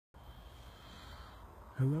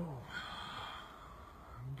Hello.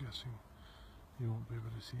 I'm guessing you won't be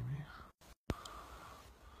able to see me.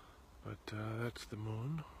 But that's the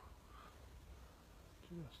moon.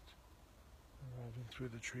 Just arriving through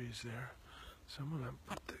the trees there. So I'm going to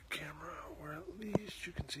put the camera where at least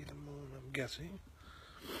you can see the moon, I'm guessing.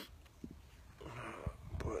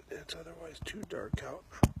 But it's otherwise too dark out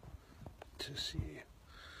to see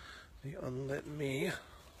the unlit me.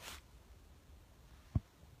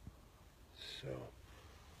 So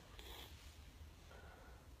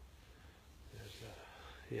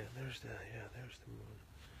there's the moon.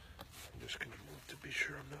 I'm just going to move to be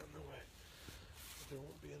sure I'm not in the way. There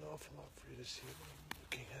won't be an awful lot for you to see, but I'm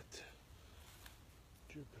looking at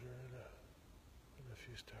Jupiter and a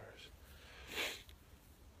few stars.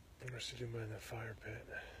 We're sitting by the fire pit.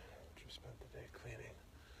 Just spent the day cleaning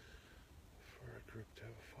for a group to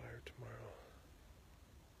have a fire tomorrow.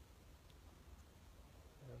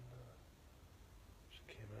 And just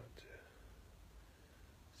came out to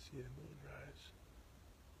see the moonrise.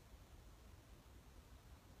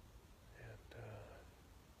 And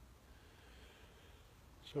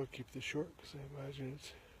so I'll keep this short because I imagine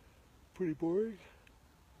it's pretty boring.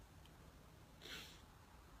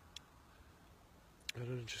 And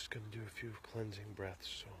I'm just going to do a few cleansing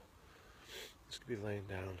breaths. So this could be laying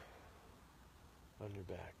down on your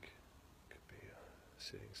back. Could be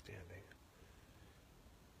sitting, standing.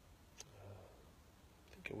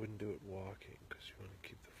 I think I wouldn't do it walking because you want to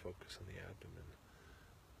keep the focus on the abdomen,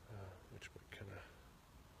 which would kind of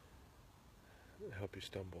help you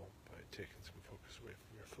stumble by taking some focus away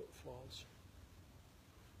from your footfalls.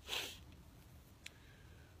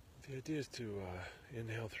 The idea is to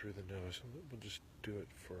inhale through the nose. We'll just do it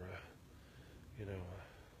for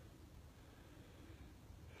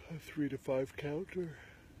a 3 to 5 count or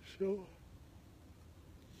so.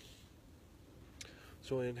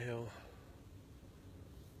 So inhale.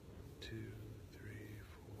 1, 2, 3,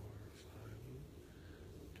 4,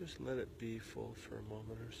 5. Just let it be full for a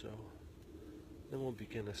moment or so. Then we'll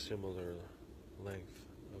begin a similar length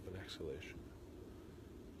of an exhalation.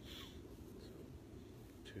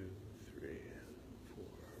 2, 3, 4,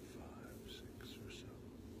 5, 6 or so.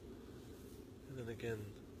 And then again,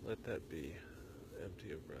 let that be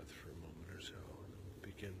empty of breath for a moment or so. And then we'll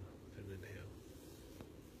begin with an inhale.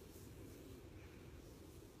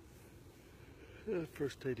 The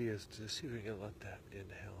first idea is to see if we can let that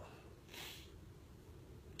inhale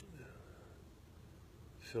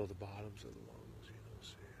fill the bottoms of the lungs,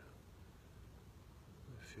 so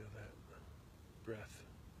you feel that breath.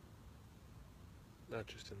 Not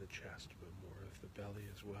just in the chest, but more of the belly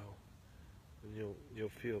as well. And you'll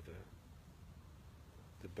feel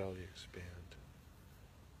the belly expand.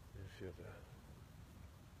 You feel the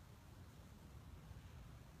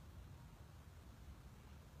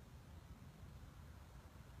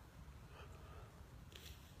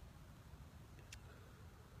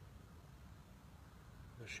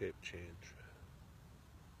shape change.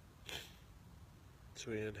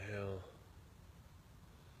 So we inhale.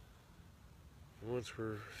 Once we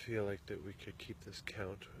feel like that we could keep this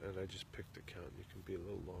count, and I just picked a count, you can be a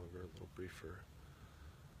little longer, a little briefer.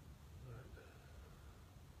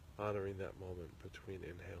 Honoring that moment between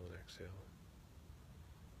inhale and exhale.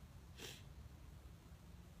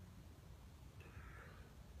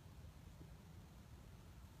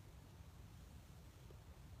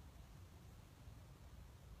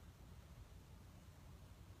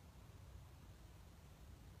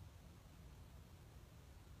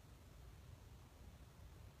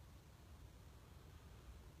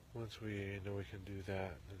 Once we know we can do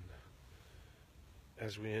that, and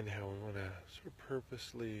as we inhale, we want to sort of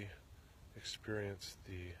purposely experience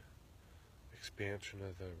the expansion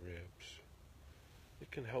of the ribs.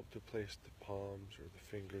 It can help to place the palms or the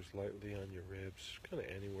fingers lightly on your ribs, kind of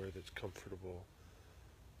anywhere that's comfortable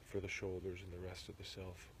for the shoulders and the rest of the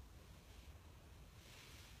self.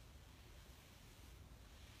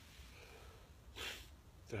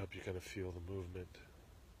 To help you kind of feel the movement,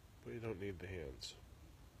 but you don't need the hands.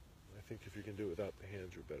 I think if you can do it without the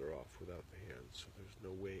hands, you're better off without the hands. So there's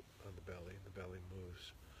no weight on the belly, and the belly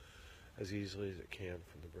moves as easily as it can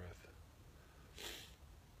from the breath.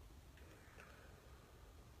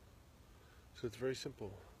 So it's very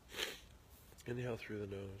simple. Inhale through the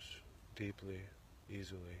nose, deeply,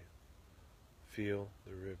 easily. Feel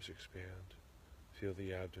the ribs expand. Feel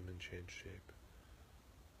the abdomen change shape.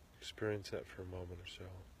 Experience that for a moment or so.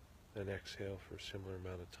 Then exhale for a similar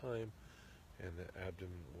amount of time, and the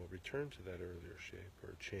abdomen will return to that earlier shape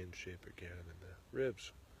or change shape again, and the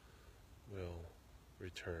ribs will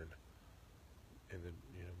return and then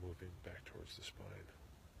moving back towards the spine.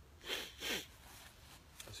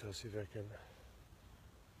 So I'll see if I can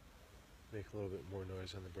Make a little bit more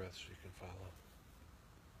noise on the breath so you can follow.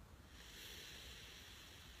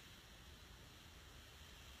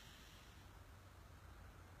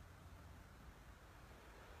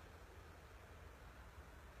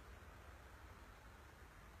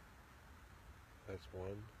 That's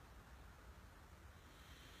one.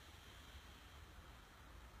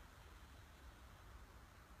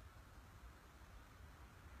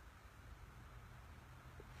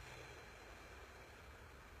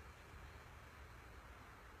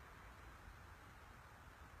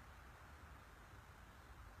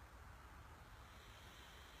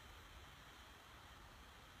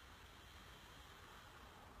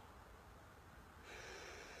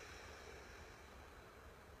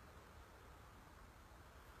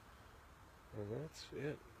 And that's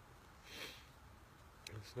it.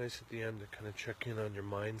 It's nice at the end to kind of check in on your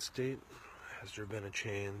mind state. Has there been a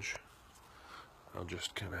change? I'll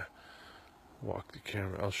just kind of walk the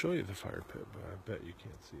camera. I'll show you the fire pit, but I bet you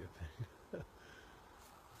can't see a thing.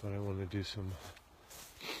 But I want to do some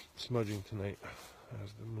smudging tonight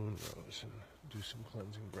as the moon rose and do some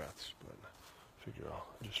cleansing breaths, but I figure I'll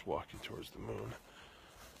just walk you towards the moon.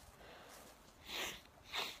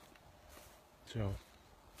 So,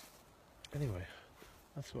 anyway,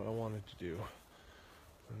 that's what I wanted to do.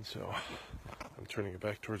 And so, I'm turning it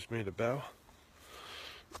back towards me to bow.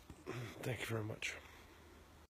 Thank you very much.